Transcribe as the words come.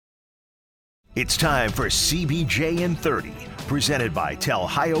It's time for CBJ in 30, presented by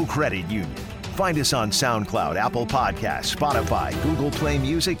Telhio Credit Union. Find us on SoundCloud, Apple Podcasts, Spotify, Google Play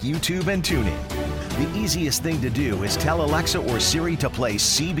Music, YouTube, and TuneIn. The easiest thing to do is tell Alexa or Siri to play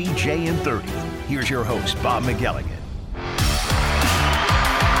CBJ in 30. Here's your host, Bob McElligott.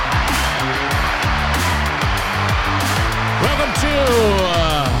 Welcome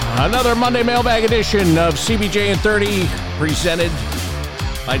to another Monday mailbag edition of CBJ in 30, presented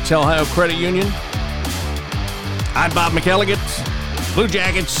by Telhio Credit Union. I'm Bob McElligott. Blue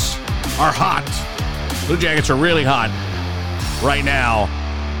Jackets are hot. Blue Jackets are really hot right now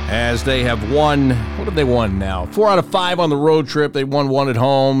as they have won. What have they won now? 4 out of 5 on the road trip. They won 1 at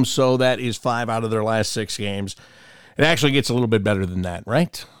home, so that is 5 out of their last 6 games. It actually gets a little bit better than that,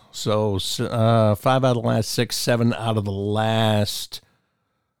 right? So 5 out of the last 6, 7 out of the last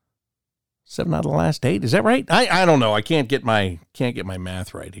 8. Is that right? I don't know. I can't get my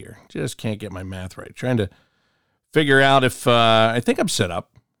math right here. Just can't get my math right. Trying to figure out if I think I'm set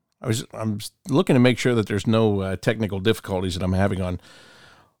up. I'm looking to make sure that there's no technical difficulties that I'm having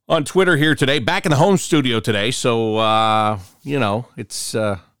on Twitter here today. Back in the home studio today, so it's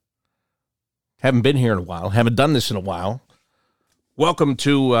haven't been here in a while. Haven't done this in a while. Welcome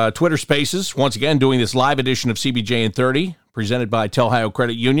to Twitter Spaces. Once again, doing this live edition of CBJ in 30, presented by Telhio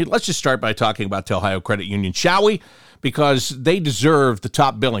Credit Union. Let's just start by talking about Telhio Credit Union, shall we? Because they deserve the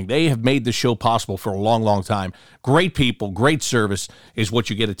top billing. They have made the show possible for a long, long time. Great people, great service is what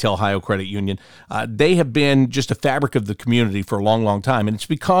you get at Telhio Credit Union. They have been just a fabric of the community for a long, long time, and it's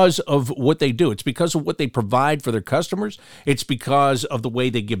because of what they do. It's because of what they provide for their customers. It's because of the way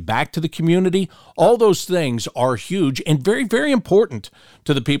they give back to the community. All those things are huge and very, very important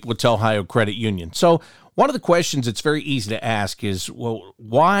to the people at Telhio Credit Union. So one of the questions that's very easy to ask is, well,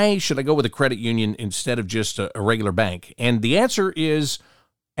 why should I go with a credit union instead of just a regular bank? And the answer is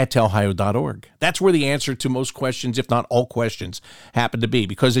at telhio.org. That's where the answer to most questions, if not all questions, happen to be.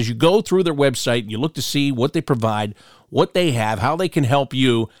 Because as you go through their website and you look to see what they provide, what they have, how they can help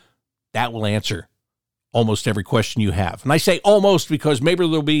you, that will answer almost every question you have. And I say almost because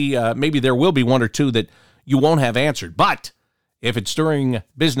maybe there will be 1 or 2 that you won't have answered. But if it's during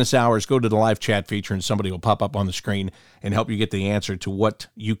business hours, go to the live chat feature and somebody will pop up on the screen and help you get the answer to what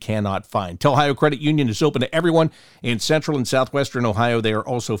you cannot find. Telhio Credit Union is open to everyone in central and southwestern Ohio. They are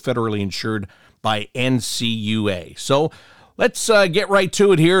also federally insured by NCUA. So let's get right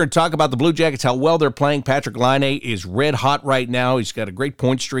to it here and talk about the Blue Jackets, how well they're playing. Patrik Laine is red hot right now. He's got a great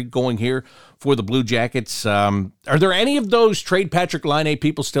point streak going here for the Blue Jackets. Are there any of those trade Patrik Laine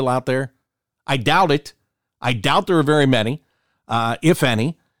people still out there? I doubt it. I doubt there are very many. If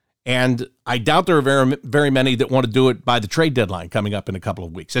any, and I doubt there are very, very many that want to do it by the trade deadline coming up in a couple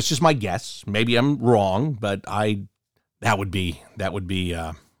of weeks. That's just my guess. Maybe I'm wrong, but that would be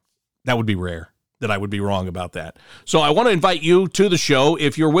rare that I would be wrong about that. So I want to invite you to the show.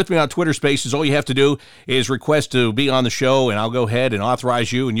 If you're with me on Twitter Spaces, all you have to do is request to be on the show, and I'll go ahead and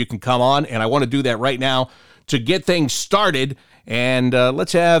authorize you, and you can come on. And I want to do that right now to get things started. And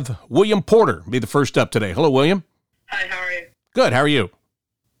let's have William Porter be the first up today. Hello, William. Hi, how are you? Good. How are you?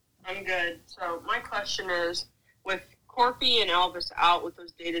 I'm good. So my question is, with Corpy and Elvis out with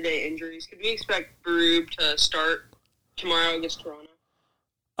those day-to-day injuries, could we expect Berube to start tomorrow against Toronto?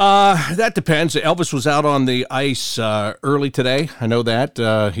 That depends. Elvis was out on the ice early today. I know that.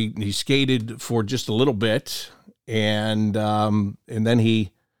 He skated for just a little bit, and then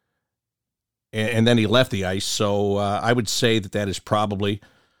he left the ice. So I would say that is probably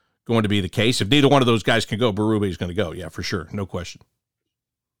going to be the case. If neither one of those guys can go, Berube is going to go. Yeah, for sure. No question.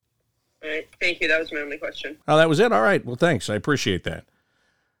 All right. Thank you. That was my only question. Oh, that was it? All right. Well, thanks. I appreciate that.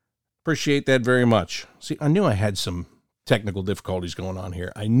 Appreciate that very much. See, I knew I had some technical difficulties going on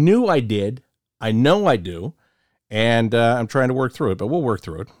here. I knew I did. I know I do. And I'm trying to work through it, but we'll work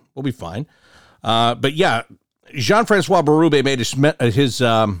through it. We'll be fine. But yeah, Jean-Francois Berube made his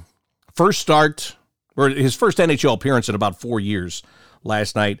first start, or his first NHL appearance in about 4 years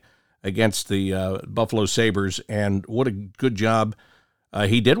last night against the Buffalo Sabres, and what a good job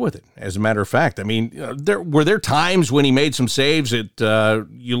he did with it, as a matter of fact. I mean, there were times when he made some saves that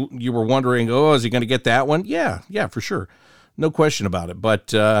you were wondering, oh, is he going to get that one? Yeah, for sure. No question about it.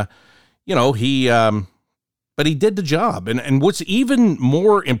 But, he did the job. And what's even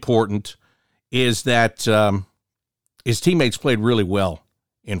more important is that his teammates played really well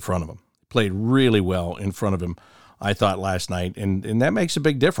in front of him. I thought, last night, and that makes a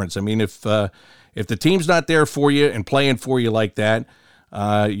big difference. I mean, if the team's not there for you and playing for you like that,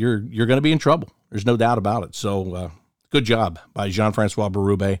 you're going to be in trouble. There's no doubt about it. So good job by Jean-Francois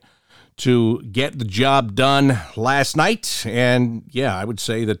Berube to get the job done last night. And yeah, I would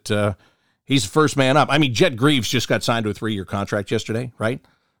say that he's the first man up. I mean, Jet Greaves just got signed to a 3-year contract yesterday, right?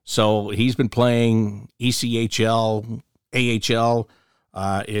 So he's been playing ECHL, AHL.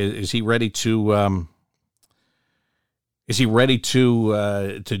 Is he ready to? Is he ready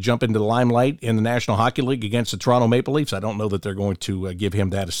to jump into the limelight in the National Hockey League against the Toronto Maple Leafs? I don't know that they're going to give him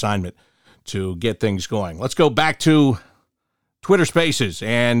that assignment to get things going. Let's go back to Twitter Spaces,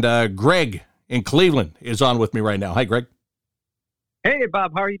 and Greg in Cleveland is on with me right now. Hi, Greg. Hey,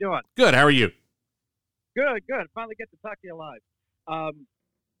 Bob. How are you doing? Good. How are you? Good. Finally get to talk to you live.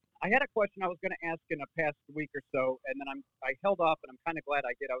 I had a question I was going to ask in a past week or so, and then I held off, and I'm kind of glad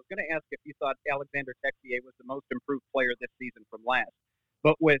I did. I was going to ask if you thought Alexander Texier was the most improved player this season from last.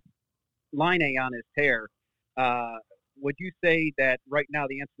 But with Laine on his tear, would you say that right now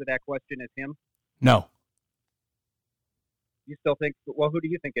the answer to that question is him? No. You still think? Well, who do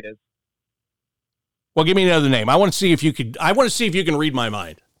you think it is? Well, give me another name. I want to see if you can read my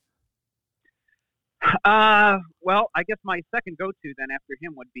mind. Well, I guess my second go-to then after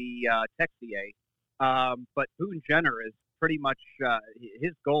him would be Texier. But Boone Jenner is pretty much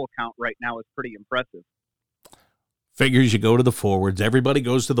his goal count right now is pretty impressive. Figures you go to the forwards. Everybody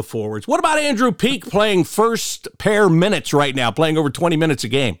goes to the forwards. What about Andrew Peeke playing first pair minutes right now, playing over 20 minutes a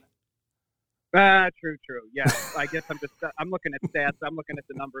game? True. Yeah, I guess I'm looking at stats. I'm looking at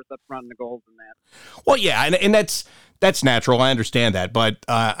the numbers up front and the goals and that. Well, yeah, and that's natural. I understand that. But,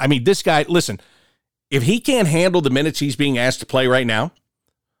 I mean, this guy, listen, if he can't handle the minutes he's being asked to play right now,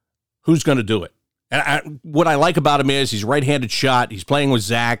 who's going to do it? And what I like about him is he's a right-handed shot. He's playing with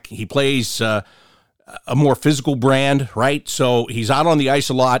Zach. He plays a more physical brand, right? So he's out on the ice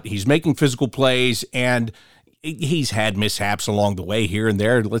a lot. He's making physical plays, and he's had mishaps along the way here and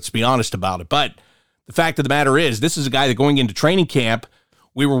there. Let's be honest about it. But the fact of the matter is, this is a guy that going into training camp,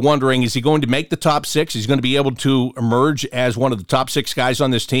 we were wondering, is he going to make the top 6? He's going to be able to emerge as one of the top 6 guys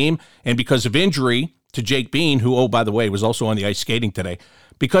on this team. And because of injury to Jake Bean, who, oh, by the way, was also on the ice skating today,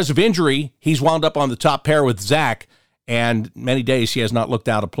 because of injury, he's wound up on the top pair with Zach, and many days he has not looked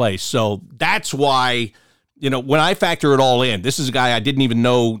out of place. So that's why, when I factor it all in, this is a guy I didn't even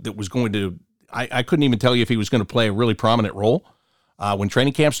know that was going to, I couldn't even tell you if he was going to play a really prominent role when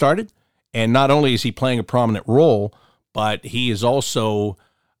training camp started. And not only is he playing a prominent role, but he is also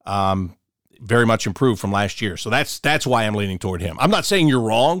very much improved from last year. So that's why I'm leaning toward him. I'm not saying you're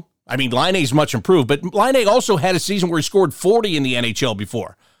wrong. I mean, Laine's much improved, but Laine also had a season where he scored 40 in the NHL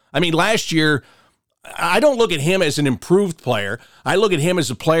before. I mean, last year, I don't look at him as an improved player. I look at him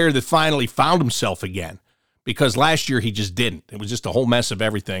as a player that finally found himself again, because last year he just didn't. It was just a whole mess of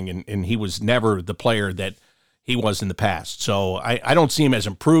everything, and he was never the player that he was in the past. So I don't see him as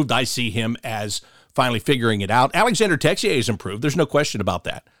improved. I see him as finally figuring it out. Alexander Texier is improved. There's no question about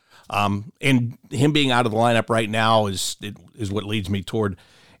that. And him being out of the lineup right now is what leads me toward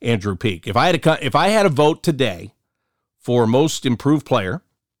Andrew Peeke. If I had a vote today for most improved player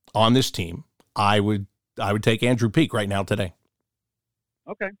on this team, I would take Andrew Peeke right now today.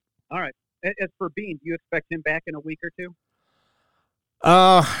 Okay. All right. As for Bean, do you expect him back in a week or two?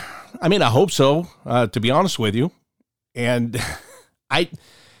 I mean, I hope so, to be honest with you. And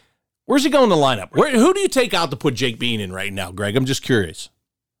where's he going in the lineup? Who do you take out to put Jake Bean in right now, Greg? I'm just curious.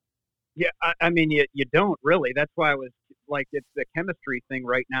 Yeah, I mean, you don't really. That's why I was like, it's the chemistry thing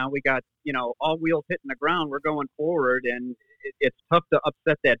right now. We got, all wheels hitting the ground. We're going forward, and it's tough to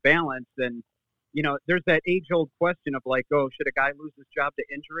upset that balance. And, there's that age-old question of like, oh, should a guy lose his job to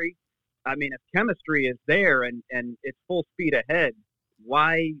injury? I mean, if chemistry is there and it's full speed ahead,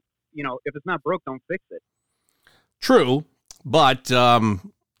 why, if it's not broke, don't fix it. True, but you're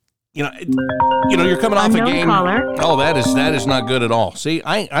coming off a game. Caller. Oh, that is not good at all. See,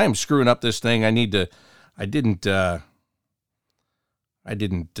 I am screwing up this thing. I didn't do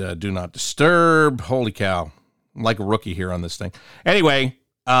not disturb. Holy cow. I'm like a rookie here on this thing. Anyway,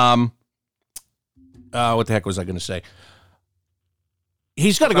 what the heck was I going to say?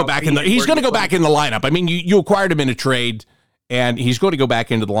 He's going to go back in the lineup. I mean, you acquired him in a trade, and he's going to go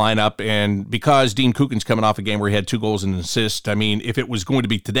back into the lineup. And because Dean Kukin's coming off a game where he had 2 goals and an assist, I mean, if it was going to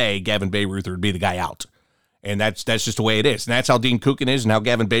be today, Gavin Bayreuther would be the guy out. And that's just the way it is. And that's how Dean Kukin is and how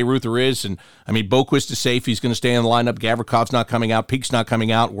Gavin Bayreuther is. And, I mean, Boquist is safe. He's going to stay in the lineup. Gavrikov's not coming out. Peake's not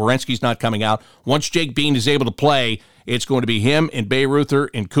coming out. Werenski's not coming out. Once Jake Bean is able to play, it's going to be him and Bayreuther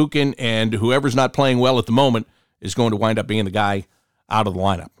and Kukin, and whoever's not playing well at the moment is going to wind up being the guy out of the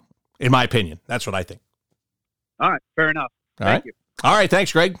lineup, in my opinion. That's what I think. All right. Fair enough. Thank you. All right.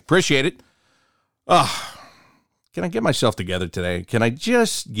 Thanks, Greg. Appreciate it. Can I get myself together today? Can I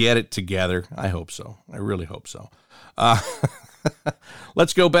just get it together? I hope so. I really hope so.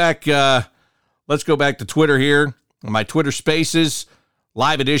 Let's go back. Let's go back to Twitter here. My Twitter Spaces.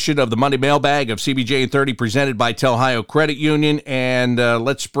 live edition of the Monday Mailbag of CBJ and 30 presented by Ohio Credit Union. And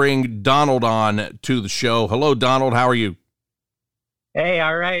let's bring Donald on to the show. Hello, Donald. How are you? Hey,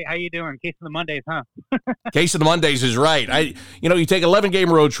 all right. How you doing? Case of the Mondays, huh? Case of the Mondays is right. You take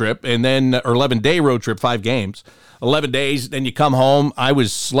 11-game road trip and then, or 11-day road trip, 5 games, 11 days, then you come home. I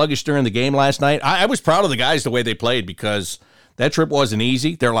was sluggish during the game last night. I was proud of the guys the way they played because that trip wasn't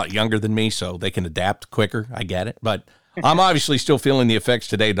easy. They're a lot younger than me, so they can adapt quicker. I get it. But I'm obviously still feeling the effects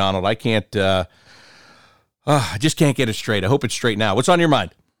today, Donald. I can't, I just can't get it straight. I hope it's straight now. What's on your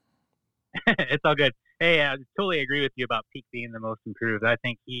mind? It's all good. Hey, I totally agree with you about Peak being the most improved. I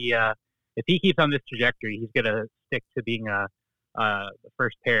think if he keeps on this trajectory, he's going to stick to being the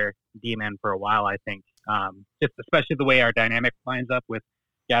first pair D-man for a while, I think. Just especially the way our dynamic lines up with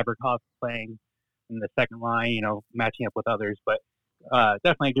Gavrikov playing in the second line, matching up with others. But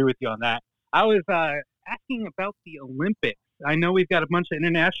definitely agree with you on that. I was asking about the Olympics. I know we've got a bunch of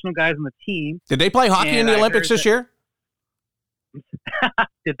international guys on the team. Did they play hockey in the Olympics this year?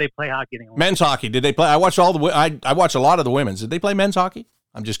 Did they play hockey in the Olympics? Men's hockey. Did they play? I watched I watched a lot of the women's. Did they play men's hockey?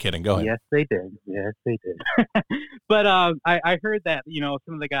 I'm just kidding. Go ahead. Yes, they did. But I heard that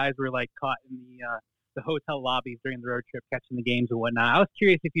some of the guys were caught in the hotel lobbies during the road trip, catching the games and whatnot. I was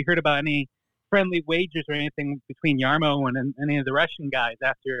curious if you heard about any friendly wagers or anything between Yarmo and any of the Russian guys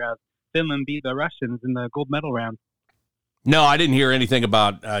after Finland beat the Russians in the gold medal round. No, I didn't hear anything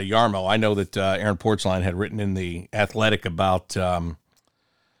about Yarmo. I know that Aaron Portzline had written in the Athletic about, some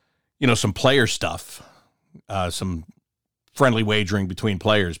player stuff, some friendly wagering between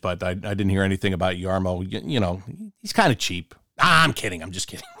players, but I didn't hear anything about Yarmo. He's kind of cheap. I'm kidding. I'm just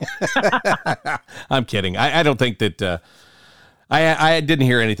kidding. I'm kidding. I don't think that I didn't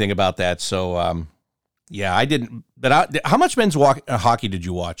hear anything about that. So, I didn't. But how much men's hockey did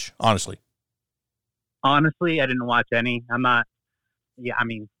you watch, honestly? Honestly, I didn't watch any. I'm not. Yeah,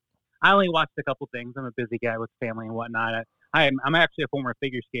 I only watched a couple things. I'm a busy guy with family and whatnot. I'm actually a former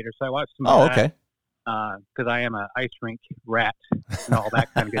figure skater, so I watched some. Oh, okay. Because I am an ice rink rat and all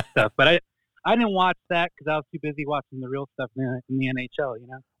that kind of good stuff. But I didn't watch that because I was too busy watching the real stuff in the NHL.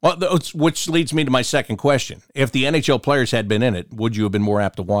 Well, which leads me to my second question: if the NHL players had been in it, would you have been more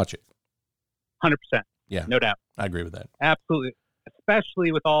apt to watch it? 100%. Yeah, no doubt. I agree with that. Absolutely,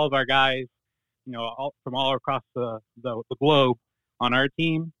 especially with all of our guys. From all across the globe on our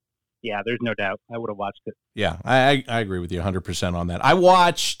team, yeah, there's no doubt I would have watched it. Yeah, I agree with you 100% on that. I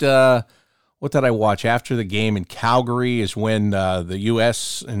watched, what did I watch? After the game in Calgary is when the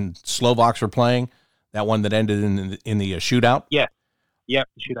U.S. and Slovaks were playing, that one that ended in the shootout. Yeah,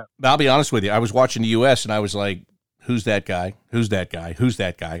 shootout. I'll be honest with you. I was watching the U.S. and I was like, who's that guy? Who's that guy? Who's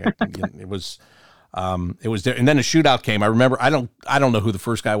that guy? It was there, and then a shootout came. I remember. I don't know who the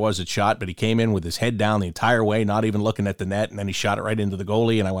first guy was that shot, but he came in with his head down the entire way, not even looking at the net, and then he shot it right into the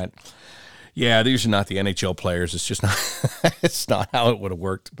goalie. And I went, "Yeah, these are not the NHL players. It's just not. It's not how it would have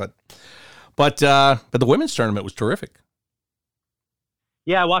worked." But the women's tournament was terrific.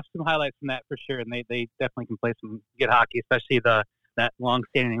 Yeah, I watched some highlights from that for sure, and they definitely can play some good hockey, especially that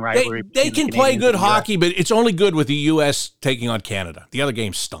long-standing rivalry. They can play good hockey, but it's only good with the U.S. taking on Canada. The other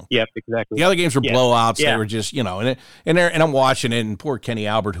games stunk. Yep, exactly. The other games were blowouts. Yeah. They were just, and I'm watching it, and poor Kenny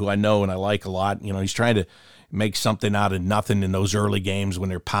Albert, who I know and I like a lot, he's trying to make something out of nothing in those early games when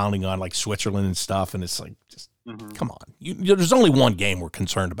they're pounding on like Switzerland and stuff, and it's like, just come on. There's only one game we're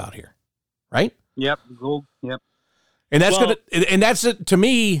concerned about here, right? Yep, gold. Yep. And that's to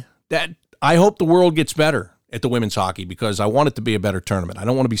me that I hope the world gets better at the women's hockey because I want it to be a better tournament. I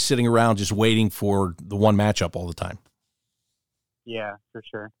don't want to be sitting around just waiting for the one matchup all the time. Yeah, for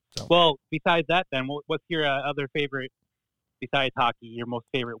sure. So. Well, besides that then, what's your other favorite, besides hockey, your most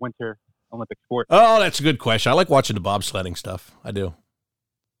favorite winter Olympic sport? Oh, that's a good question. I like watching the bobsledding stuff. I do.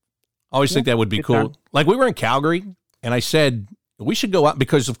 I always think that would be cool. Time. Like we were in Calgary and I said, we should go out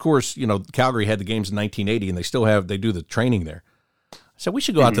because of course, Calgary had the games in 1980 and they do the training there. So we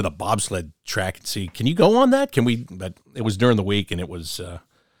should go out to the bobsled track and see, can you go on that? Can we, but it was during the week and it was,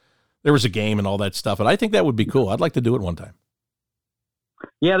 there was a game and all that stuff. And I think that would be cool. I'd like to do it one time.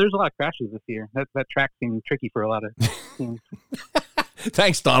 Yeah, there's a lot of crashes this year. That track seemed tricky for a lot of teams.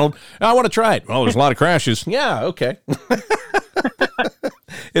 Thanks, Donald. I want to try it. Well, there's a lot of crashes. Yeah, okay.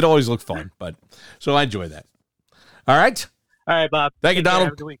 It always looked fun, but so I enjoy that. All right. All right, Bob. Thank you,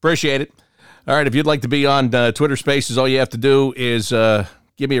 Donald. Appreciate it. All right, if you'd like to be on Twitter Spaces, all you have to do is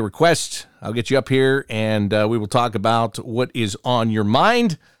give me a request. I'll get you up here, and we will talk about what is on your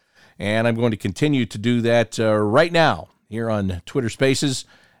mind. And I'm going to continue to do that right now here on Twitter Spaces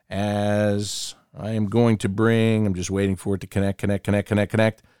as I am going to I'm just waiting for it to connect,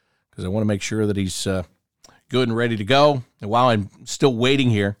 because I want to make sure that he's good and ready to go. And while I'm still waiting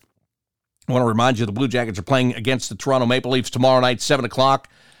here, I want to remind you the Blue Jackets are playing against the Toronto Maple Leafs tomorrow night, 7 o'clock,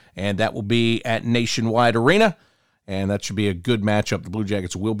 and that will be at Nationwide Arena, and that should be a good matchup. The Blue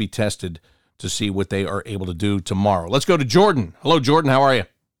Jackets will be tested to see what they are able to do tomorrow. Let's go to Jordan. Hello, Jordan. How are you?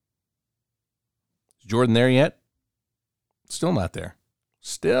 Is Jordan there yet? Still not there.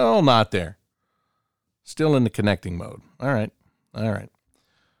 Still not there. Still in the connecting mode. All right.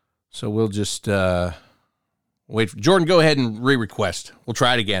 So we'll just wait for Jordan. Go ahead and re-request. We'll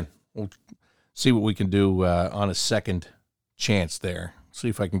try it again. We'll see what we can do on a second chance there. See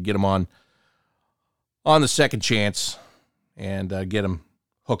if I can get him on the second chance and get him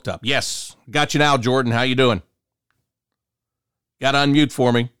hooked up. Yes, got you now, Jordan. How you doing? Got to unmute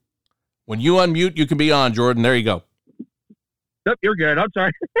for me. When you unmute, you can be on, Jordan. There you go. Yep, you're good. I'm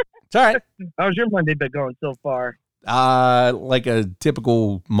sorry. It's all right. How's your Monday been going so far? Like a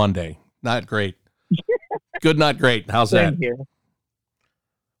typical Monday. Not great. Good, not great. How's that? Thank you.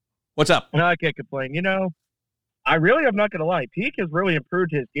 What's up? No, I can't complain. You know, I'm not going to lie. Peak has really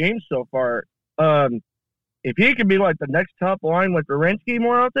improved his game so far. If he can be like the next top line with Werenski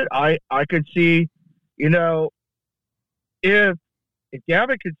more often, I could see, you know, if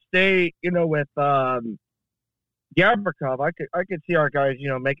Gavin could stay, you know, with Gavrikov, I could see our guys, you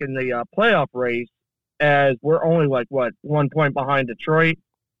know, making the playoff race, as we're only like 1 point behind Detroit.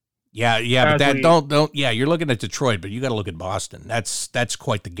 Yeah, but that don't. Yeah, you're looking at Detroit, but you got to look at Boston. That's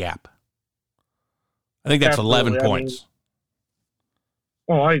quite the gap. I think that's Absolutely. 11 points.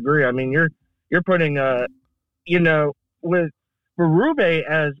 I agree. I mean, you're putting you know, with Berube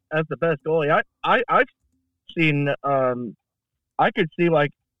as the best goalie. I've seen I could see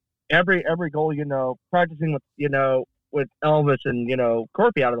like every goal, you know, practicing with Elvis and, you know,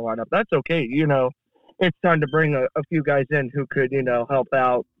 Corpy out of the lineup. That's okay. You know, it's time to bring a few guys in who could, you know, help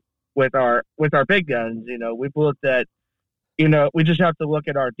out with our big guns. You know, we've looked at, you know, we just have to look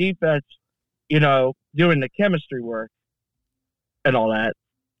at our defense, you know, doing the chemistry work and all that.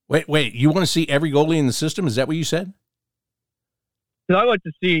 Wait, you want to see every goalie in the system? Is that what you said? Because I like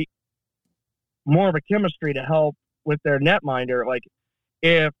to see more of a chemistry to help with their netminder. Like,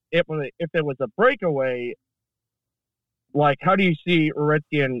 if it was a breakaway, like, how do you see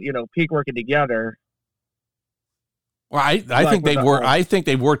Werenski and, you know, Peak working together? Well, I think they work. I think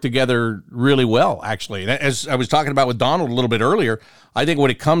they work together really well, actually. As I was talking about with Donald a little bit earlier, I think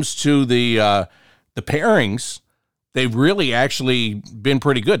when it comes to the pairings, they've really actually been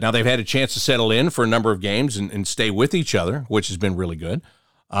pretty good. Now, they've had a chance to settle in for a number of games and stay with each other, which has been really good.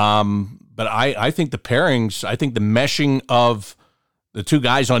 But I think the pairings, I think the meshing of the two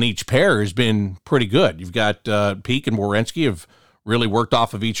guys on each pair has been pretty good. You've got Peak and Werenski have really worked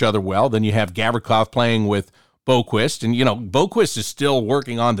off of each other well. Then you have Gavrikov playing with Boquist. And, you know, Boquist is still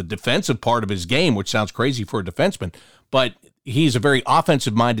working on the defensive part of his game, which sounds crazy for a defenseman. But he's a very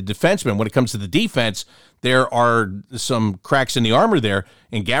offensive-minded defenseman. When it comes to the defense, there are some cracks in the armor there,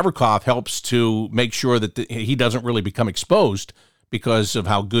 and Gavrikov helps to make sure that he doesn't really become exposed because of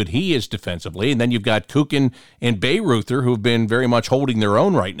how good he is defensively. And then you've got Kukin and Bayreuther, who have been very much holding their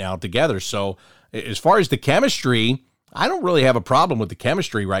own right now together. So as far as the chemistry, I don't really have a problem with the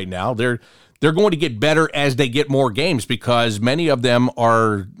chemistry right now. They're going to get better as they get more games because many of them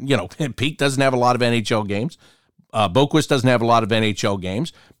are, you know, Peak doesn't have a lot of NHL games. Boquist doesn't have a lot of NHL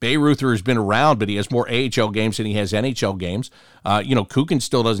games. Bayreuther has been around, but he has more AHL games than he has NHL games. You know, Kukin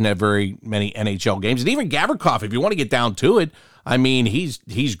still doesn't have very many NHL games. And even Gavrikov, if you want to get down to it, I mean,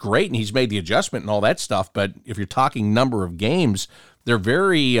 he's great and he's made the adjustment and all that stuff. But if you're talking number of games, they're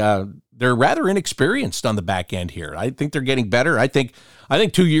rather inexperienced on the back end here. I think they're getting better. I think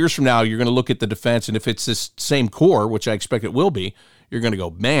 2 years from now, you're going to look at the defense, and if it's this same core, which I expect it will be, you're going to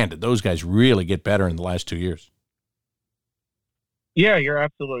go, man, did those guys really get better in the last 2 years? Yeah, you're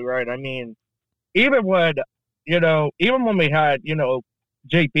absolutely right. I mean, even when we had, you know,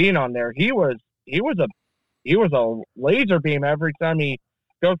 Jake Bean on there, he was a laser beam every time he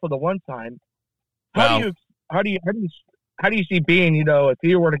goes for the one time. How do you see Bean, you know, if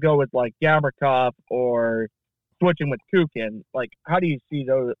you were to go with like Gavrikov or switching with Kukin, like how do you see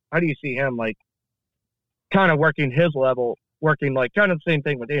him like kind of working his level, working like kind of the same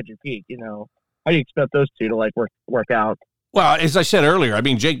thing with Andrew Peak, you know? How do you expect those two to like work out? Well, as I said earlier, I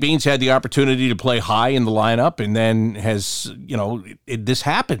mean, Jake Bean's had the opportunity to play high in the lineup and then has, you know, this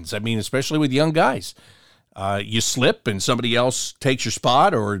happens. I mean, especially with young guys. You slip and somebody else takes your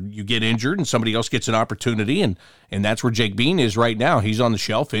spot, or you get injured and somebody else gets an opportunity, and that's where Jake Bean is right now. He's on the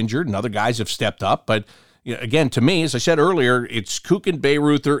shelf injured, and other guys have stepped up. But, you know, again, to me, as I said earlier, it's Kukin,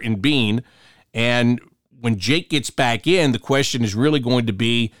 Bayreuther, and Bean. And when Jake gets back in, the question is really going to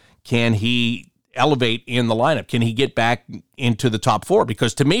be, can he elevate in the lineup? Can he get back into the top 4?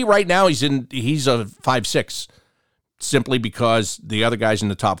 Because to me right now he's a 5-6, simply because the other guys in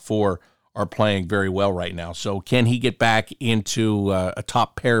the top 4 are playing very well right now. So can he get back into a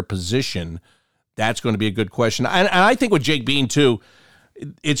top pair position? That's going to be a good question. And I think with Jake Bean too,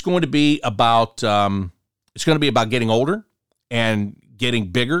 it's going to be about getting older and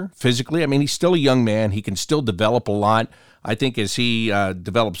getting bigger physically. I mean, he's still a young man. He can still develop a lot. I think as he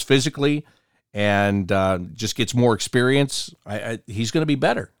develops physically and just gets more experience, he's going to be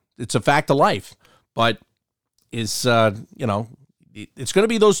better. It's a fact of life. But it's going to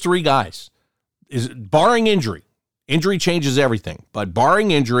be those 3 guys. Barring injury. Injury changes everything. But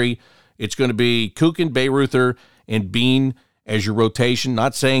barring injury, it's going to be Kukin, Bayreuther, and Bean as your rotation.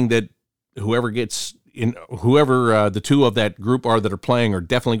 Not saying that whoever the 2 of that group that are playing are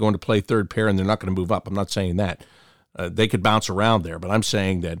definitely going to play third pair and they're not going to move up. I'm not saying that. They could bounce around there, but I'm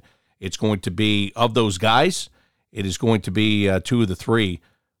saying that it's going to be, of those guys, it is going to be 2 of the 3,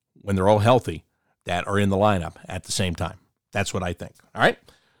 when they're all healthy, that are in the lineup at the same time. That's what I think. All right?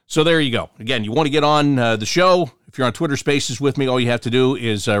 So there you go. Again, you want to get on the show. If you're on Twitter Spaces with me, all you have to do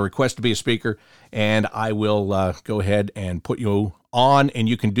is request to be a speaker, and I will go ahead and put you on, and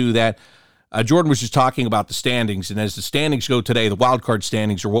you can do that. Jordan was just talking about the standings, and as the standings go today, the wild card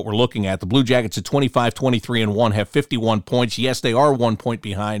standings are what we're looking at. The Blue Jackets at 25-23-1 have 51 points. Yes, they are 1 point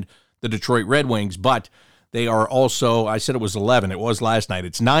behind the Detroit Red Wings, but they are also, I said it was 11. It was last night.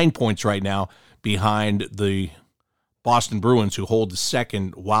 It's 9 points right now behind the Boston Bruins, who hold the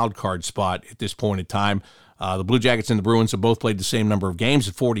second wild card spot at this point in time. The Blue Jackets and the Bruins have both played the same number of games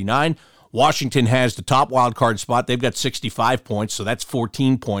at 49. Washington has the top wild card spot. They've got 65 points, so that's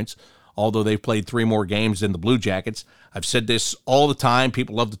 14 points, although they've played 3 more games than the Blue Jackets. I've said this all the time.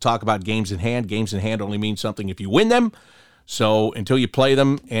 People love to talk about games in hand. Games in hand only mean something if you win them. So until you play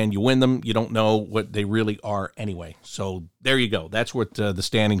them and you win them, you don't know what they really are anyway. So there you go. That's what the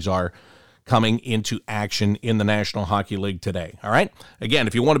standings are coming into action in the National Hockey League today. All right? Again,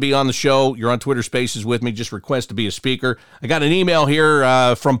 if you want to be on the show, you're on Twitter Spaces with me, just request to be a speaker. I got an email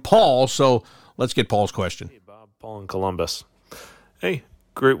here from Paul, so let's get Paul's question. Hey, Bob. Paul in Columbus. Hey,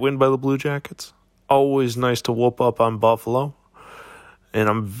 great win by the Blue Jackets. Always nice to whoop up on Buffalo. And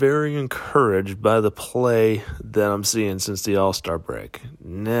I'm very encouraged by the play that I'm seeing since the All-Star break.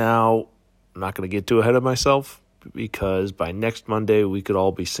 Now, I'm not going to get too ahead of myself, because by next Monday, we could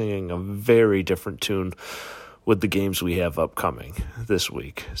all be singing a very different tune with the games we have upcoming this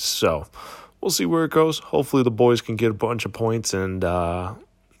week. So we'll see where it goes. Hopefully the boys can get a bunch of points and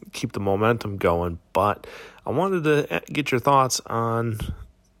keep the momentum going. But I wanted to get your thoughts on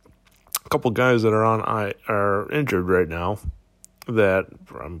a couple guys that are injured right now that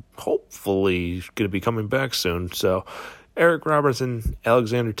I'm hopefully going to be coming back soon. So Eric Robertson,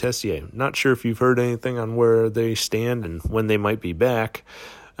 Alexander Tessier. Not sure if you've heard anything on where they stand and when they might be back.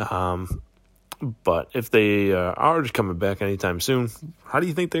 But if they are coming back anytime soon, how do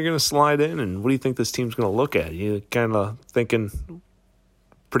you think they're going to slide in, and what do you think this team's going to look at? You kind of thinking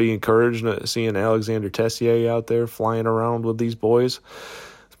pretty encouraged seeing Alexander Tessier out there flying around with these boys.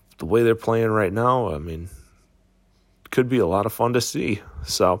 The way they're playing right now, I mean, could be a lot of fun to see.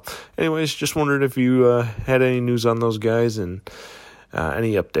 So, anyways, just wondered if you had any news on those guys and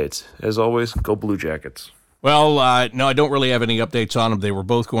any updates. As always, go Blue Jackets. Well, no, I don't really have any updates on them. They were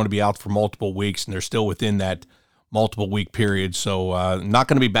both going to be out for multiple weeks, and they're still within that multiple-week period, so not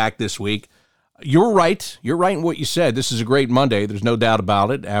going to be back this week. You're right. You're right in what you said. This is a great Monday. There's no doubt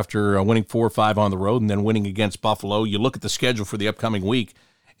about it. After winning 4 or 5 on the road and then winning against Buffalo, you look at the schedule for the upcoming week,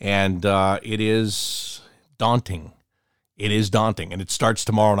 and it is daunting. It is daunting, and it starts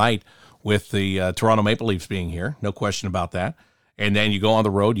tomorrow night with the Toronto Maple Leafs being here. No question about that. And then you go on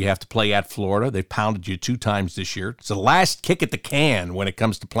the road. You have to play at Florida. They've pounded you 2 times this year. It's the last kick at the can when it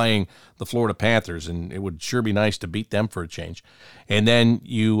comes to playing the Florida Panthers, and it would sure be nice to beat them for a change. And then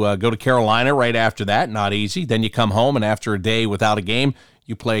you go to Carolina right after that. Not easy. Then you come home, and after a day without a game,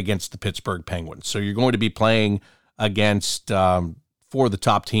 you play against the Pittsburgh Penguins. So you're going to be playing against 4 of the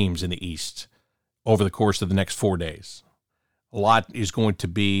top teams in the East over the course of the next 4 days. A lot is going to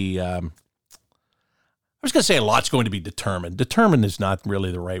be, I was going to say a lot's going to be determined. Determined is not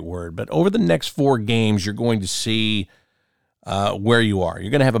really the right word, but over the next 4 games, you're going to see where you are.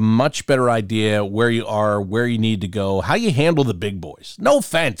 You're going to have a much better idea where you are, where you need to go, how you handle the big boys. No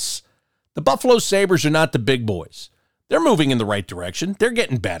offense. The Buffalo Sabres are not the big boys. They're moving in the right direction. They're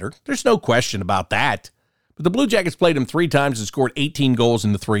getting better. There's no question about that. But the Blue Jackets played them 3 times and scored 18 goals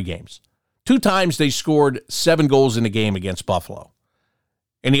in the 3 games. 2 times they scored 7 goals in a game against Buffalo.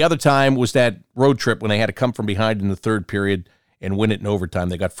 And the other time was that road trip when they had to come from behind in the 3rd period and win it in overtime.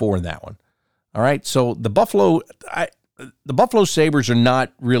 They got 4 in that one. All right, so the Buffalo Sabres are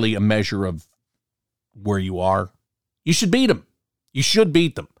not really a measure of where you are. You should beat them. You should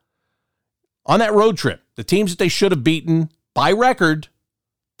beat them. On that road trip, the teams that they should have beaten by record,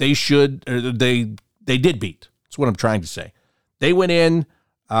 they did beat. That's what I'm trying to say. They went in,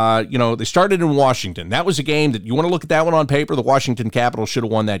 they started in Washington. That was a game that you want to look at that one on paper. The Washington Capitals should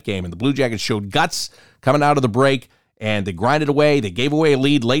have won that game. And the Blue Jackets showed guts coming out of the break, and they grinded away. They gave away a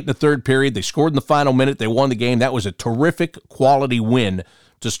lead late in the third period. They scored in the final minute. They won the game. That was a terrific quality win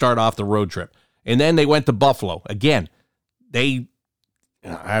to start off the road trip. And then they went to Buffalo. Again,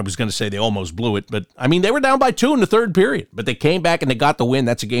 I was going to say they almost blew it, but I mean, they were down by 2 in the third period, but they came back and they got the win.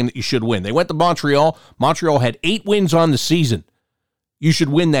 That's a game that you should win. They went to Montreal. Montreal had 8 wins on the season. You should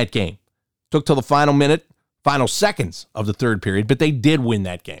win that game. Took till the final seconds of the third period, but they did win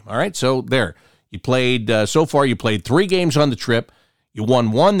that game. All right, so there. You played, so far you played 3 games on the trip. You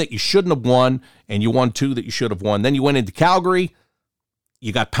won 1 that you shouldn't have won, and you won 2 that you should have won. Then you went into Calgary.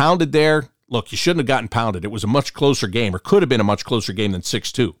 You got pounded there. Look, you shouldn't have gotten pounded. It was a much closer game, or could have been a much closer game than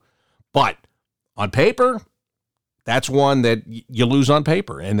 6-2. But on paper, that's one that you lose on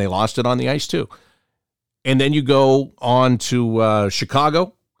paper, and they lost it on the ice too. And then you go on to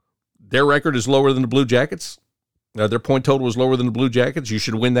Chicago. Their record is lower than the Blue Jackets. Their point total was lower than the Blue Jackets. You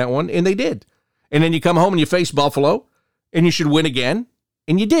should win that one, and they did. And then you come home and you face Buffalo, and you should win again,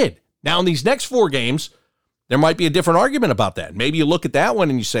 and you did. Now, in these next 4 games, there might be a different argument about that. Maybe you look at that one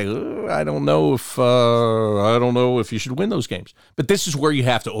and you say, I don't know if you should win those games. But this is where you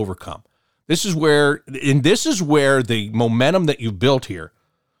have to overcome. This is where the momentum that you've built here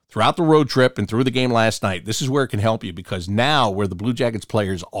throughout the road trip and through the game last night, this is where it can help you, because now where the Blue Jackets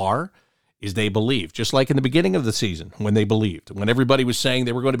players are is they believe, just like in the beginning of the season when they believed, when everybody was saying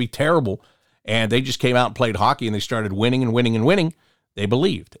they were going to be terrible and they just came out and played hockey and they started winning and winning and winning. They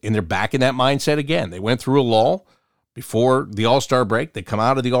believed, and they're back in that mindset again. They went through a lull before the All-Star break. They come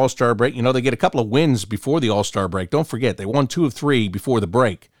out of the All-Star break. They get a couple of wins before the All-Star break. Don't forget, they won 2 of 3 before the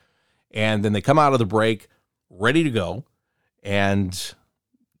break. And then they come out of the break ready to go, and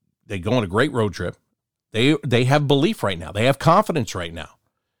they go on a great road trip. They have belief right now. They have confidence right now.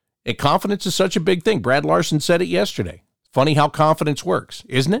 And confidence is such a big thing. Brad Larson said it yesterday. Funny how confidence works,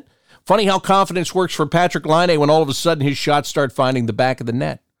 isn't it? Funny how confidence works for Patrick Laine when all of a sudden his shots start finding the back of the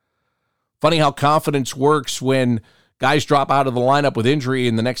net. Funny how confidence works when guys drop out of the lineup with injury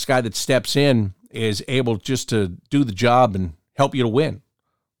and the next guy that steps in is able just to do the job and help you to win,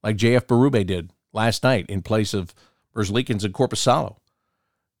 like J.F. Berube did last night in place of Merzlikins and Korpisalo.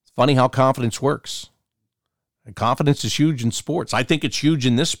 It's funny how confidence works. And confidence is huge in sports. I think it's huge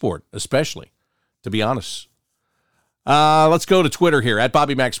in this sport, especially, to be honest. Let's go to Twitter here. At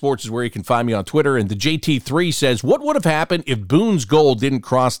Bobby Mac Sports is where you can find me on Twitter. And the JT3 says, what would have happened if Boone's goal didn't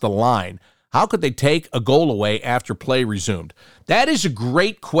cross the line? How could they take a goal away after play resumed? That is a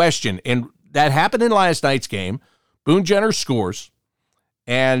great question. And that happened in last night's game. Boone Jenner scores,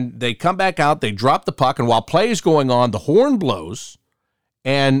 and they come back out. They drop the puck, and while play is going on, the horn blows,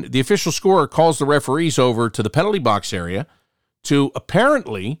 and the official scorer calls the referees over to the penalty box area to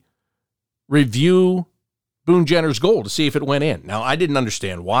apparently review Boone Jenner's goal to see if it went in. Now, I didn't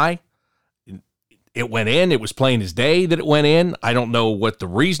understand why. It went in. It was plain as day that it went in. I don't know what the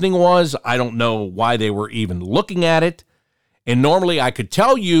reasoning was. I don't know why they were even looking at it. And normally I could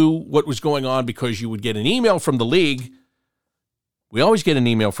tell you what was going on because you would get an email from the league. We always get an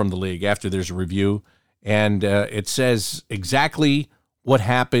email from the league after there's a review, and it says exactly what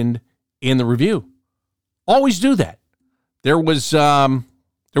happened in the review. Always do that. There was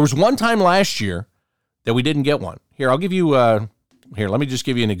one time last year that we didn't get one. Here, I'll give you, let me just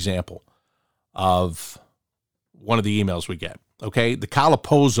give you an example of one of the emails we get, okay? The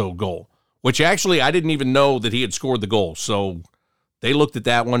Calapozo goal, which actually I didn't even know that he had scored the goal. So they looked at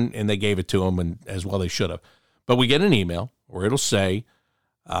that one and they gave it to him, and as well they should have. But we get an email where it'll say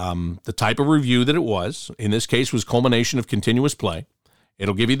the type of review that it was. In this case, was culmination of continuous play.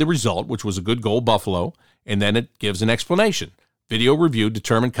 It'll give you the result, which was a good goal, Buffalo, and then it gives an explanation. Video review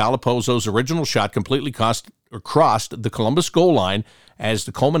determined Calapozo's original shot completely crossed the Columbus goal line as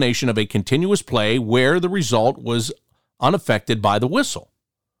the culmination of a continuous play where the result was unaffected by the whistle.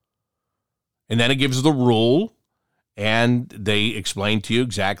 And then it gives the rule, and they explain to you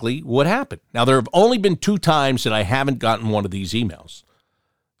exactly what happened. Now, there have only been 2 times that I haven't gotten one of these emails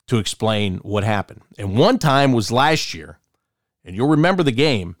to explain what happened. And one time was last year, and you'll remember the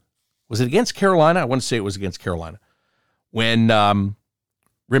game. Was it against Carolina? I want to say it was against Carolina. When,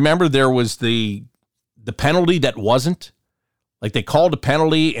 remember, there was the penalty that wasn't. Like, they called a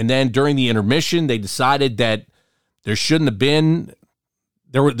penalty, and then during the intermission, they decided that there shouldn't have been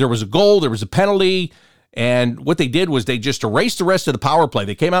there was a goal, there was a penalty, and what they did was they just erased the rest of the power play.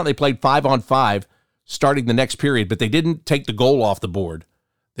 They came out and they played 5-on-5 starting the next period, but they didn't take the goal off the board.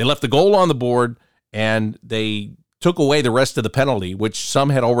 They left the goal on the board, and they took away the rest of the penalty, which some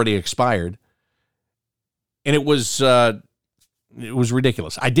had already expired. And it was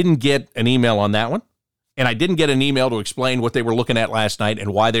ridiculous. I didn't get an email on that one, and I didn't get an email to explain what they were looking at last night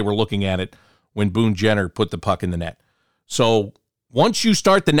and why they were looking at it when Boone Jenner put the puck in the net. So once you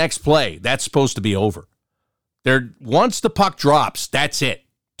start the next play, that's supposed to be over. Once the puck drops, that's it.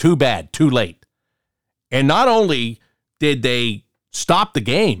 Too bad, too late. And not only did they stop the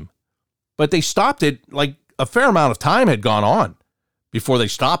game, but they stopped it like a fair amount of time had gone on before they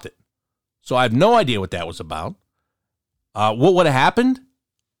stopped it. So I have no idea what that was about. What would have happened?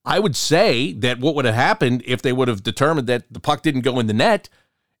 I would say that what would have happened if they would have determined that the puck didn't go in the net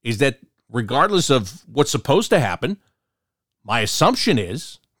is that regardless of what's supposed to happen, my assumption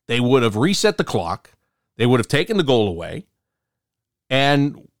is they would have reset the clock, they would have taken the goal away,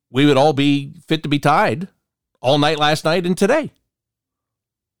 and we would all be fit to be tied all night last night and today.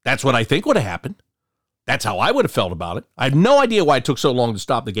 That's what I think would have happened. That's how I would have felt about it. I have no idea why it took so long to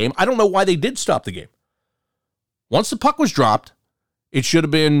stop the game. I don't know why they did stop the game. Once the puck was dropped, it should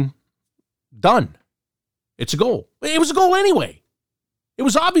have been done. It's a goal. It was a goal anyway. It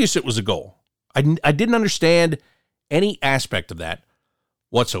was obvious it was a goal. I didn't understand any aspect of that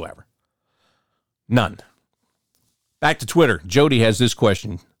whatsoever. None. Back to Twitter. Jody has this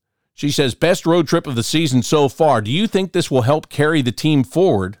question. She says, best road trip of the season so far. Do you think this will help carry the team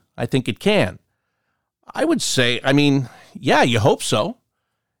forward? I think it can. I would say, yeah, you hope so.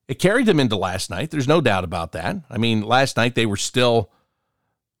 It carried them into last night. There's no doubt about that. Last night they were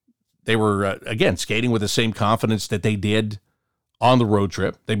again, skating with the same confidence that they did on the road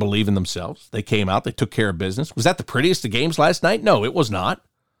trip. They believe in themselves. They came out. They took care of business. Was that the prettiest of games last night? No, it was not.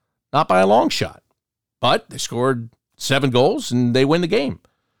 Not by a long shot. But they scored 7 goals and they win the game.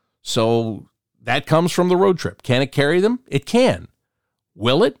 So that comes from the road trip. Can it carry them? It can.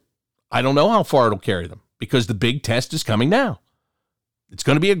 Will it? I don't know how far it'll carry them because the big test is coming now. It's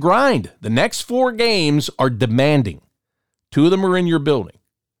going to be a grind. The next 4 games are demanding. 2 of them are in your building.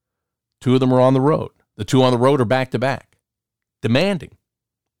 2 of them are on the road. The 2 on the road are back-to-back. Demanding.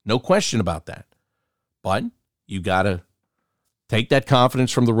 No question about that. But you got to take that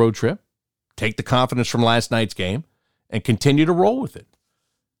confidence from the road trip, take the confidence from last night's game, and continue to roll with it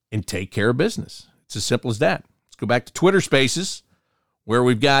and take care of business. It's as simple as that. Let's go back to Twitter Spaces where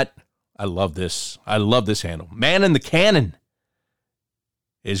we've got, I love this handle, Man in the Cannon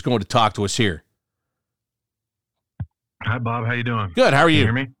is going to talk to us here. Hi, Bob. How you doing? Good. How are you?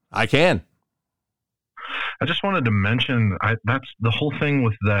 Can you hear me? I can. I just wanted to mention that's the whole thing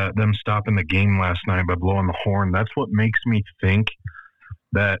with them stopping the game last night by blowing the horn. That's what makes me think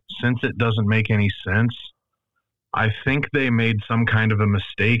that since it doesn't make any sense, I think they made some kind of a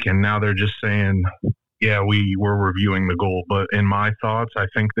mistake, and now they're just saying, yeah, we were reviewing the goal. But in my thoughts, I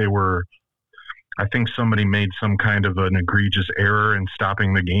think somebody made some kind of an egregious error in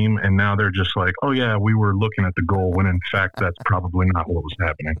stopping the game, and now they're just like, oh, yeah, we were looking at the goal, when in fact that's probably not what was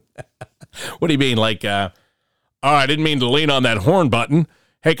happening. What do you mean? Like, I didn't mean to lean on that horn button.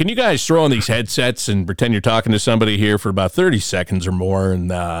 Hey, can you guys throw on these headsets and pretend you're talking to somebody here for about 30 seconds or more, and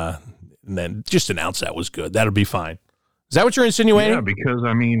then just announce that was good? That'll be fine. Is that what you're insinuating? Yeah, because,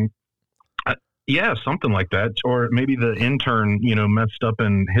 yeah, something like that. Or maybe the intern, messed up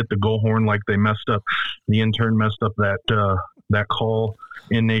and hit the goal horn like they messed up. The intern messed up that call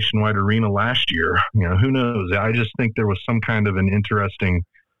in Nationwide Arena last year. Who knows? I just think there was some kind of an interesting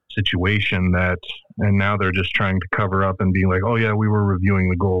situation and now they're just trying to cover up and be like, oh yeah, we were reviewing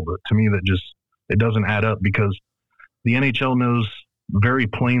the goal. But to me, it doesn't add up because the NHL knows very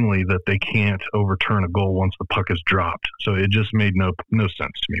plainly that they can't overturn a goal once the puck is dropped. So it just made no sense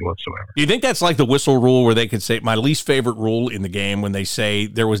to me whatsoever. Do you think that's like the whistle rule where they could say, my least favorite rule in the game, when they say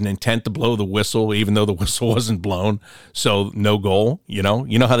there was an intent to blow the whistle, even though the whistle wasn't blown, so no goal, You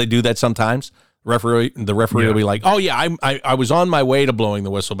know how they do that sometimes? The referee will be like, oh yeah, I was on my way to blowing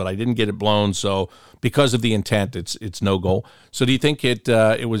the whistle, but I didn't get it blown. So because of the intent, it's no goal. So do you think it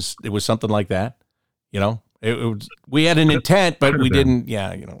was something like that? We had an intent, but we didn't.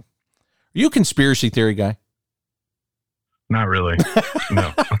 Yeah, Are you a conspiracy theory guy? Not really.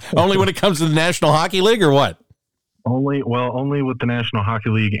 No. Only when it comes to the National Hockey League, or what? Only with the National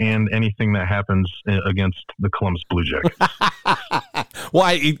Hockey League and anything that happens against the Columbus Blue Jackets.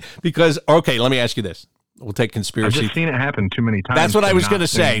 Why? Because, okay, let me ask you this. We'll take conspiracy. I've just seen it happen too many times. That's what I was going to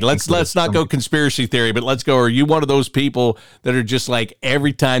say. Let's not go conspiracy theory, but let's go. Are you one of those people that are just like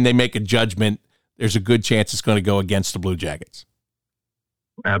every time they make a judgment, there's a good chance it's going to go against the Blue Jackets?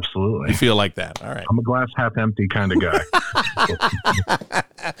 Absolutely. You feel like that. All right. I'm a glass half empty kind of guy.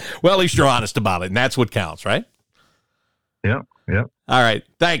 Well, at least you're honest about it, and that's what counts, right? Yeah. All right.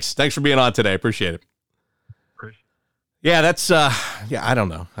 Thanks for being on today. Appreciate it. Yeah, that's I don't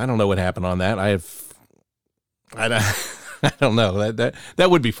know. I don't know what happened on that. I don't know. That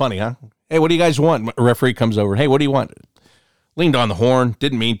would be funny, huh? Hey, what do you guys want? A referee comes over. Hey, what do you want? Leaned on the horn.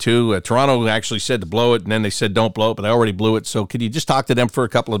 Didn't mean to. Toronto actually said to blow it, and then they said don't blow it, but I already blew it. So could you just talk to them for a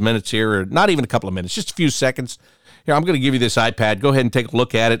couple of minutes here? Or not even a couple of minutes, just a few seconds. Here, I'm going to give you this iPad. Go ahead and take a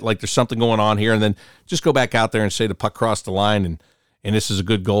look at it like there's something going on here, and then just go back out there and say the puck crossed the line, and this is a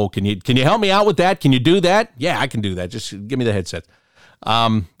good goal. Can you help me out with that? Can you do that? Yeah, I can do that. Just give me the headset.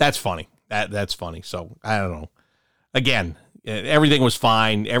 That's funny. That's funny. So I don't know. Again, everything was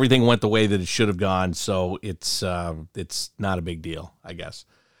fine. Everything went the way that it should have gone. So it's not a big deal, I guess.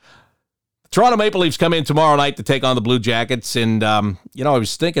 The Toronto Maple Leafs come in tomorrow night to take on the Blue Jackets. And, I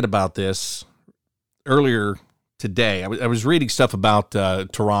was thinking about this earlier today. I was reading stuff about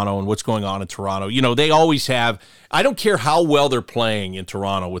Toronto and what's going on in Toronto. They always have, I don't care how well they're playing in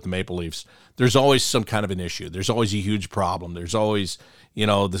Toronto with the Maple Leafs, there's always some kind of an issue. There's always a huge problem. There's always,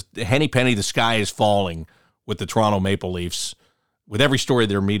 the henny penny, the sky is falling with the Toronto Maple Leafs with every story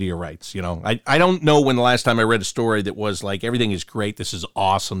their media writes. I don't know when the last time I read a story that was like, everything is great, this is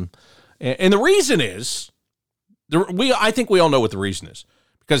awesome. And the reason is, I think we all know what the reason is.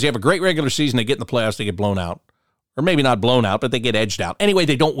 Because you have a great regular season, they get in the playoffs, they get blown out. Or maybe not blown out, but they get edged out. Anyway,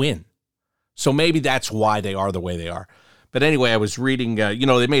 they don't win. So maybe that's why they are the way they are. But anyway, I was reading,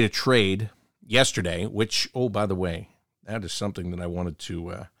 they made a trade yesterday, which, oh, by the way, that is something that I wanted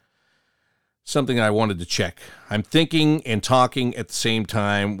to check. I'm thinking and talking at the same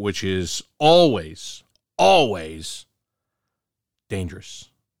time, which is always, always dangerous.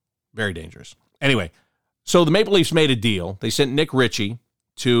 Very dangerous. Anyway, so the Maple Leafs made a deal. They sent Nick Ritchie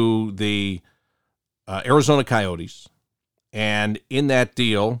to the Arizona Coyotes, and in that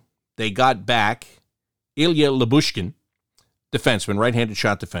deal, they got back Ilya Lyubushkin, defenseman, right-handed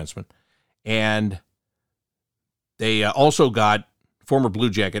shot defenseman, and they also got former Blue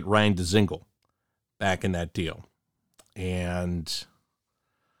Jacket Ryan Dzingel back in that deal. And,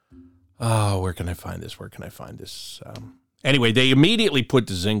 where can I find this? Anyway, they immediately put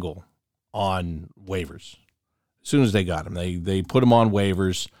Dzingel on waivers. As soon as they got him, they put him on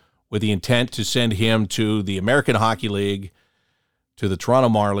waivers with the intent to send him to the American Hockey League, to the Toronto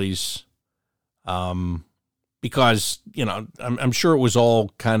Marlies, because I'm sure it was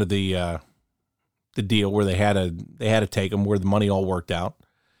all kind of the deal where they had to take him, where the money all worked out.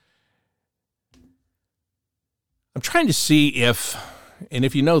 I'm trying to see if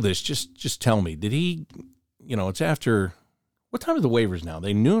you know this, just tell me. Did he? It's after what time are the waivers now? Are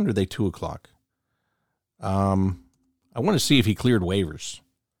they noon or are they 2:00? I want to see if he cleared waivers.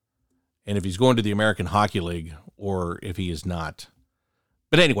 And if he's going to the American Hockey League or if he is not.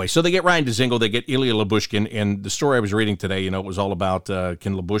 But anyway, so they get Ryan Dzingel, they get Ilya Lyubushkin, and the story I was reading today, it was all about can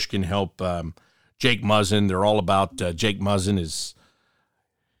Lyubushkin help Jake Muzzin. They're all about Jake Muzzin is,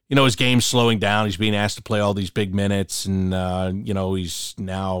 his game's slowing down. He's being asked to play all these big minutes, and, he's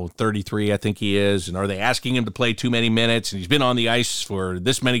now 33, I think he is, and are they asking him to play too many minutes? And he's been on the ice for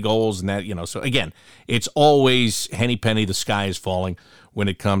this many goals and that, So, again, it's always henny penny, the sky is falling when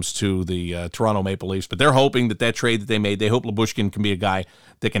it comes to the Toronto Maple Leafs. But they're hoping that trade that they made, they hope Lyubushkin can be a guy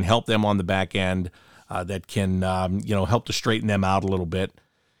that can help them on the back end, that can, help to straighten them out a little bit.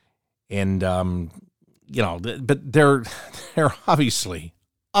 And, but they're obviously,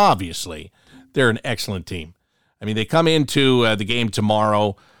 they're an excellent team. I mean, they come into the game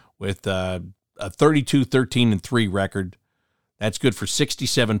tomorrow with a 32-13-3 record. That's good for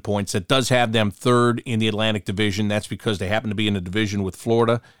 67 points. That does have them third in the Atlantic Division. That's because they happen to be in a division with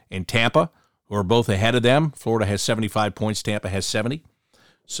Florida and Tampa, who are both ahead of them. Florida has 75 points. Tampa has 70.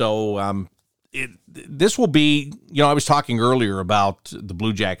 So this will be, I was talking earlier about the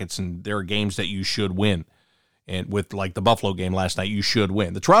Blue Jackets, and there are games that you should win. And with like the Buffalo game last night, you should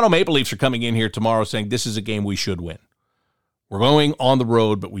win. The Toronto Maple Leafs are coming in here tomorrow saying this is a game we should win. We're going on the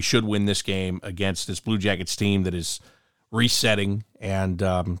road, but we should win this game against this Blue Jackets team that is resetting and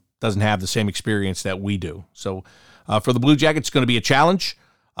doesn't have the same experience that we do. So for the Blue Jackets, it's going to be a challenge.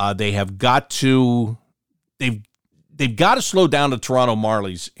 They have got to they've got to slow down the Toronto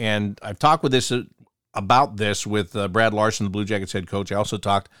Marlies, and I've talked about this with Brad Larson, the Blue Jackets head coach. I also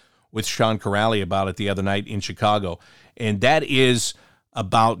talked with Sean Corrali about it the other night in Chicago, and that is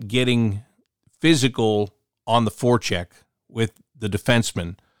about getting physical on the forecheck with the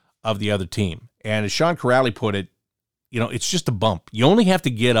defenseman of the other team. And as Sean Corrali put it, it's just a bump. You only have to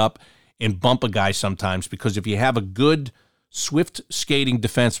get up and bump a guy sometimes, because if you have a good swift skating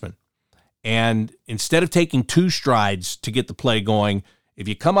defenseman. And instead of taking 2 strides to get the play going, if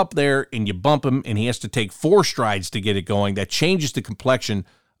you come up there and you bump him and he has to take 4 strides to get it going, that changes the complexion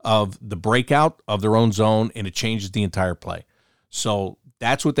of the breakout of their own zone, and it changes the entire play. So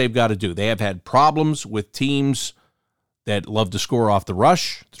that's what they've got to do. They have had problems with teams that love to score off the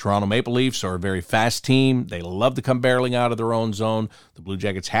rush. The Toronto Maple Leafs are a very fast team. They love to come barreling out of their own zone. The Blue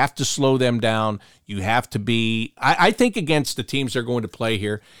Jackets have to slow them down. You have to be, I think against the teams they're going to play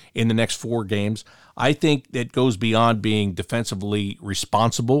here in the next 4 games, I think that goes beyond being defensively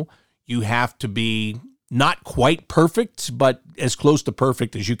responsible. You have to be not quite perfect, but as close to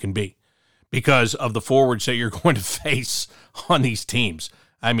perfect as you can be because of the forwards that you're going to face on these teams.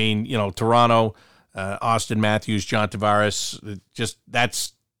 I mean, Toronto, Austin Matthews, John Tavares, just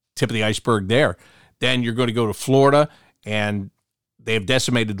that's tip of the iceberg there. Then you're going to go to Florida, and they have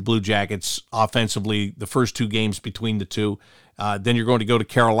decimated the Blue Jackets offensively the first 2 games between the two. Then you're going to go to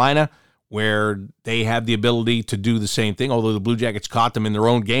Carolina, where they have the ability to do the same thing, although the Blue Jackets caught them in their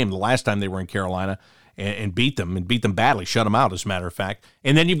own game the last time they were in Carolina and beat them badly, shut them out, as a matter of fact.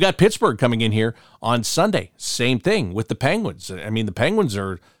 And then you've got Pittsburgh coming in here on Sunday. Same thing with the Penguins. I mean, the Penguins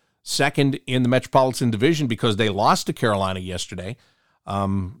are second in the Metropolitan Division because they lost to Carolina yesterday.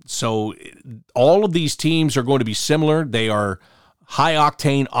 So all of these teams are going to be similar. They are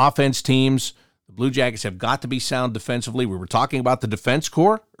high-octane offense teams. The Blue Jackets have got to be sound defensively. We were talking about the defense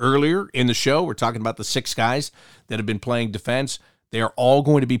core earlier in the show. We're talking about the 6 guys that have been playing defense. They are all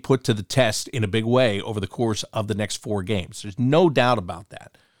going to be put to the test in a big way over the course of the next 4 games. There's no doubt about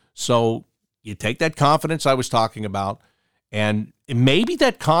that. So you take that confidence I was talking about, and maybe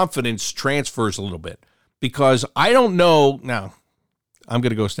that confidence transfers a little bit because I don't know. Now, I'm going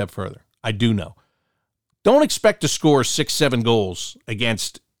to go a step further. I do know. Don't expect to score 6-7 goals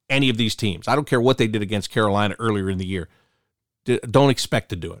against any of these teams. I don't care what they did against Carolina earlier in the year. Don't expect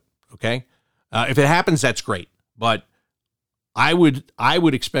to do it, okay? If it happens, that's great. But I would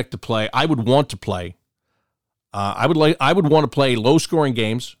expect to play. I would want to play. I would want to play low-scoring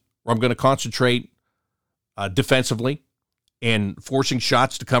games where I'm going to concentrate defensively and forcing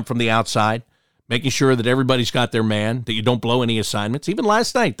shots to come from the outside, making sure that everybody's got their man, that you don't blow any assignments. Even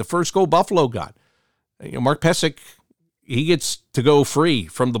last night, the first goal Buffalo got. Mark Pysyk, he gets to go free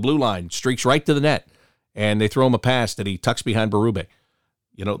from the blue line, streaks right to the net, and they throw him a pass that he tucks behind Berube.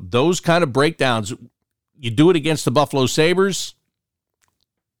 Those kind of breakdowns, you do it against the Buffalo Sabres,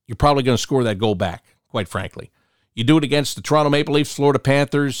 you're probably going to score that goal back, quite frankly. You do it against the Toronto Maple Leafs, Florida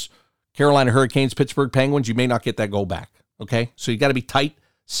Panthers, Carolina Hurricanes, Pittsburgh Penguins, you may not get that goal back, okay? So you got to be tight,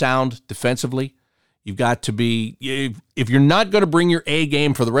 sound defensively. You've got to be, if you're not going to bring your A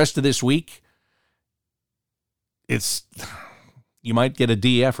game for the rest of this week, you might get a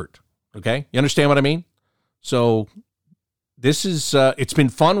D effort, okay? You understand what I mean? So this is, it's been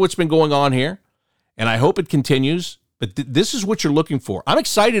fun what's been going on here, and I hope it continues, but this is what you're looking for. I'm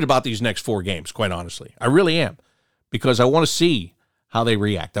excited about these next 4 games, quite honestly. I really am, because I want to see how they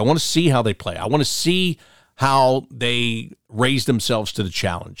react. I want to see how they play. I want to see how they raise themselves to the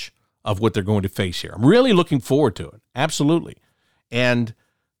challenge of what they're going to face here. I'm really looking forward to it, absolutely. And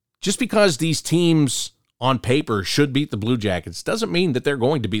just because these teams on paper should beat the Blue Jackets doesn't mean that they're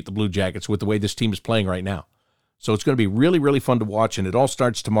going to beat the Blue Jackets with the way this team is playing right now. So it's going to be really, really fun to watch, and it all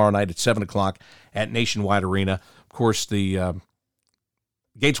starts tomorrow night at 7 o'clock at Nationwide Arena. Of course, the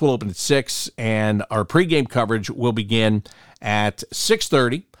gates will open at 6, and our pregame coverage will begin at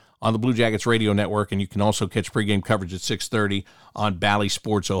 6:30 on the Blue Jackets Radio Network, and you can also catch pregame coverage at 6:30 on Bally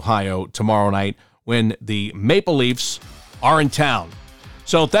Sports Ohio tomorrow night when the Maple Leafs are in town.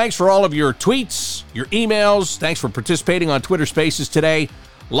 So thanks for all of your tweets, your emails. Thanks for participating on Twitter Spaces today.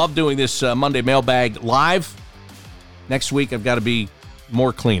 Love doing this Monday Mailbag live. Next week, I've got to be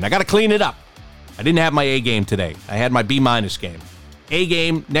more clean. I got to clean it up. I didn't have my A game today. I had my B- game. A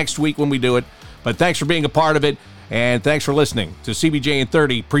game next week when we do it. But thanks for being a part of it, and thanks for listening to CBJ in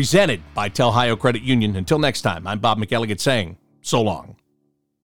 30, presented by Tel Ohio Credit Union. Until next time, I'm Bob McElligott saying so long.